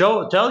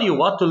tell you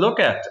what to look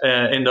at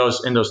in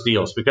those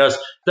deals, because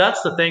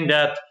that's the thing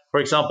that, for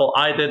example,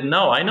 I didn't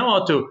know. I know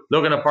how to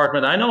look at an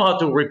apartment. I know how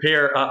to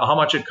repair, how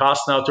much it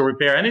costs now to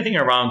repair anything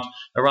around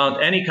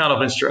any kind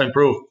of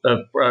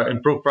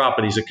improved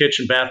properties, a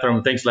kitchen,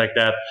 bathroom, things like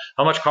that.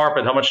 How much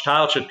carpet, how much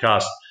tile should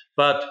cost.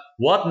 But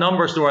what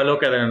numbers do I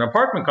look at in an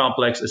apartment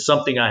complex is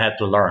something I had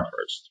to learn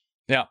first.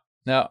 Yeah,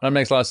 no, that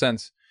makes a lot of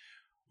sense.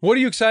 What are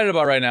you excited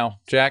about right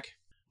now, Jack?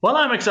 Well,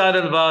 I'm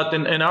excited about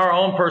in our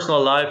own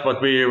personal life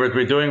what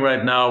we're doing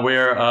right now. We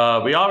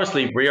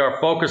are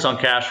focused on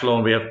cash flow,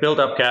 and we have built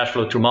up cash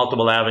flow through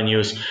multiple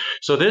avenues.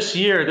 So this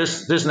year,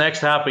 this next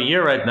half a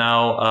year right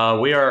now,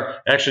 we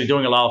are actually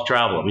doing a lot of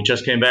travel. We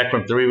just came back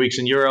from 3 weeks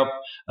in Europe,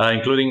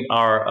 including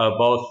our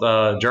both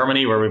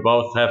Germany, where we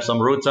both have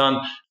some roots on.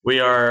 We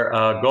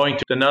are going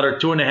to another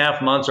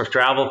 2.5 months of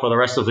travel for the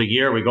rest of the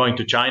year. We're going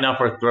to China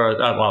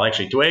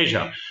to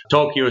Asia,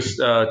 Tokyo,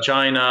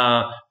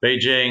 China,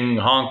 Beijing,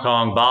 Hong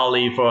Kong,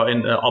 Bali for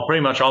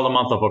pretty much all the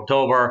month of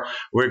October.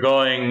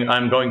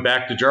 I'm going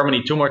back to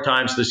Germany 2 more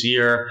times this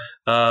year.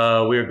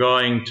 We're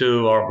going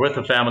to, or with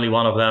the family,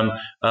 one of them,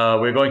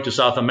 we're going to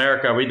South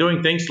America. We're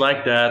doing things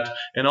like that.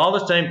 And all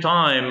the same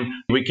time,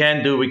 we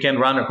can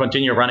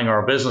continue running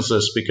our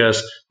businesses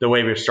because the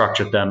way we've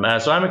structured them.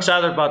 So I'm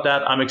excited about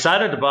that. I'm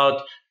excited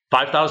about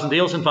 5,000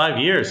 deals in 5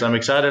 years. I'm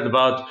excited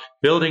about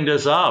building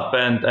this up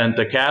and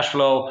the cash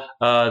flow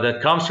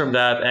that comes from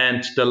that,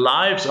 and the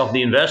lives of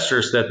the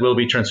investors that will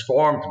be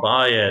transformed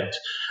by it,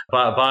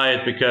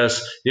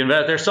 because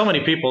there's so many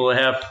people who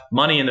have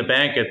money in the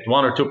bank at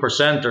 1 or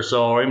 2% or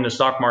so, or even the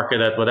stock market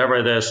at whatever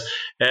it is,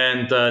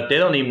 and they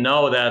don't even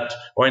know that,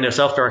 or in a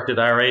self-directed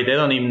IRA, they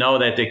don't even know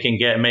that they can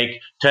make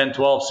 10,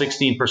 12,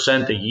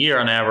 16% a year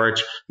on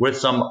average with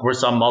some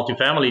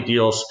multifamily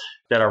deals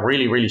that are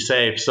really, really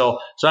safe. So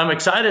I'm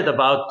excited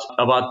about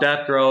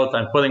that growth.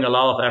 I'm putting a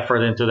lot of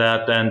effort into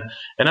that, and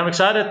I'm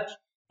excited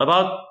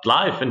about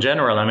life in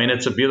general. I mean,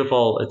 it's a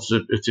beautiful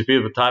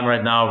time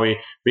right now. We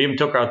even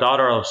took our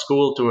daughter out of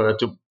school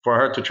for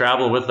her to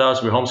travel with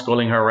us. We're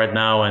homeschooling her right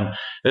now, and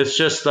it's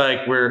just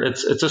like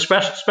it's a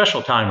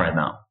special time right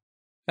now.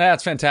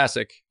 That's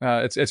fantastic.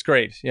 It's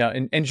great. Yeah,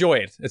 enjoy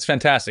it. It's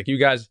fantastic. You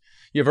guys,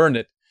 you've earned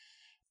it.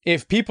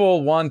 If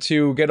people want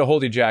to get a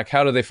hold of you, Jack,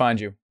 how do they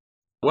find you?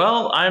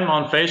 Well, I'm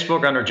on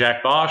Facebook under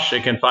Jack Bosch.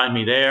 They can find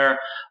me there.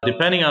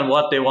 Depending on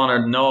what they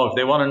want to know, if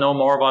they want to know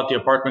more about the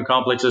apartment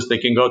complexes, they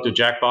can go to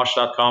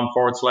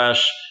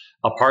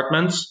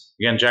jackbosch.com/apartments.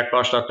 Again,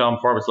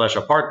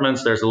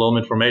 jackbosch.com/apartments. There's a little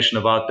information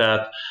about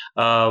that.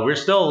 We're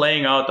still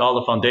laying out all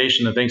the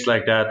foundation and things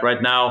like that. Right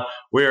now,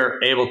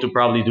 we're able to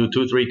probably do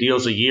 2-3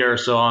 deals a year or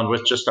so on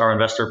with just our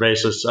investor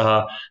basis.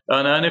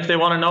 And if they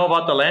want to know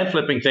about the land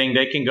flipping thing,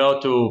 they can go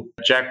to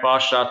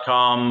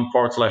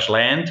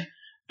jackbosch.com/land.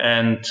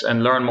 And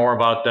learn more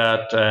about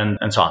that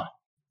and so on.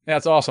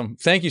 That's awesome.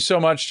 Thank you so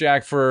much,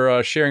 Jack,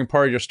 for sharing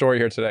part of your story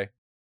here today.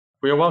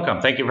 You're welcome.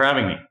 Thank you for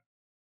having me.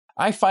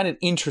 I find it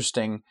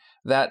interesting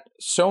that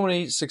so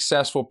many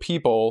successful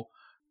people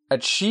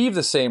achieve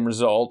the same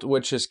result,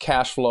 which is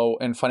cash flow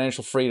and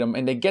financial freedom,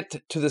 and they get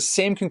to the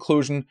same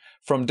conclusion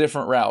from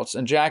different routes.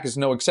 And Jack is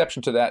no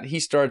exception to that. He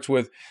starts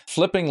with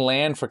flipping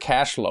land for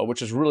cash flow,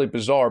 which is really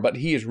bizarre, but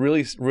he is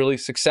really, really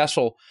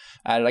successful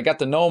at it. I got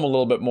to know him a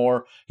little bit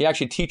more. He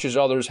actually teaches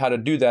others how to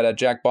do that at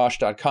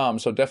jackbosch.com,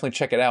 so definitely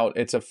check it out.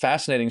 It's a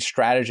fascinating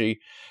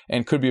strategy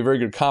and could be a very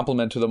good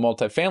complement to the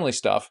multifamily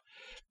stuff.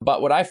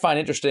 But what I find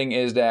interesting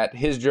is that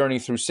his journey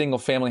through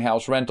single-family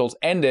house rentals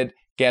ended,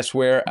 guess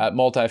where? At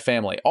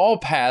multifamily. All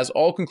paths,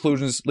 all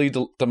conclusions lead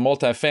to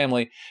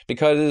multifamily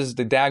because it is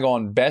the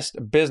daggone best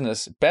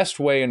business, best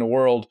way in the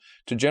world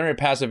to generate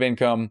passive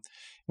income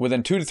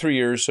within 2 to 3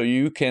 years so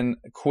you can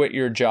quit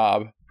your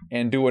job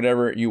and do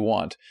whatever you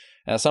want.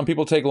 Now, some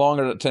people take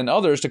longer than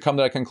others to come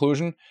to that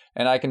conclusion,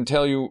 and I can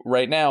tell you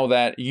right now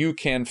that you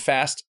can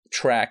fast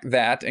track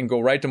that and go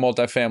right to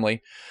multifamily.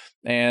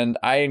 And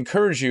I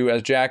encourage you,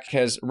 as Jack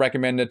has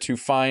recommended, to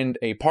find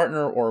a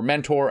partner or a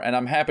mentor, and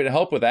I'm happy to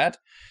help with that.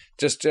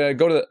 Just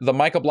go to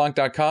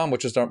themichaelblank.com,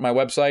 which is my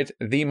website,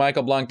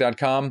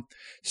 themichaelblank.com.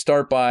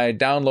 Start by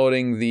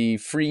downloading the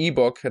free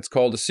ebook. It's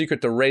called The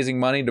Secret to Raising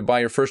Money to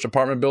Buy Your First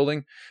Apartment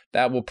Building.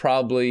 That will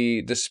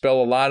probably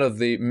dispel a lot of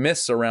the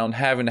myths around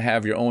having to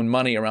have your own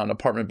money around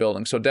apartment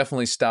buildings. So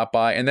definitely stop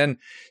by and then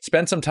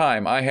spend some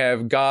time. I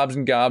have gobs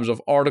and gobs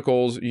of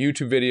articles,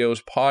 YouTube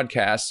videos,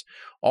 podcasts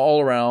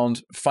all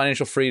around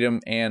financial freedom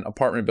and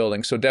apartment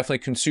building. So definitely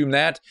consume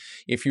that.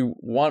 If you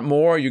want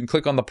more, you can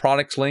click on the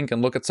products link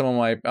and look at some of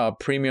my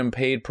premium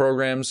paid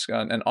programs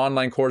and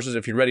online courses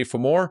if you're ready for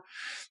more.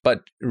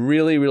 But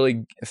really,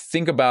 really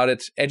think about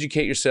it,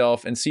 educate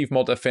yourself, and see if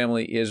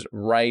multifamily is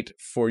right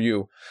for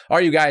you. All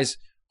right, you guys,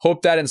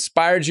 hope that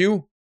inspired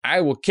you.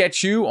 I will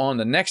catch you on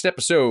the next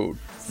episode.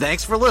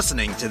 Thanks for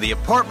listening to the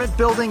Apartment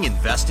Building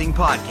Investing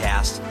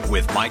Podcast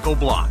with Michael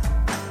Blank.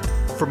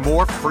 For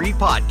more free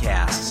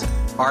podcasts,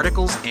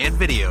 articles, and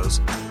videos,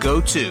 go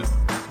to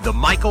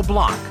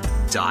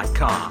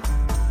themichaelblank.com.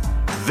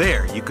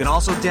 There, you can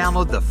also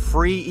download the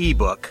free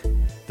ebook,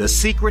 The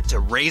Secret to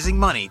Raising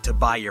Money to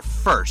Buy Your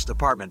First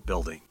Apartment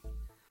Building.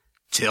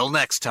 Till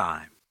next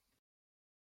time.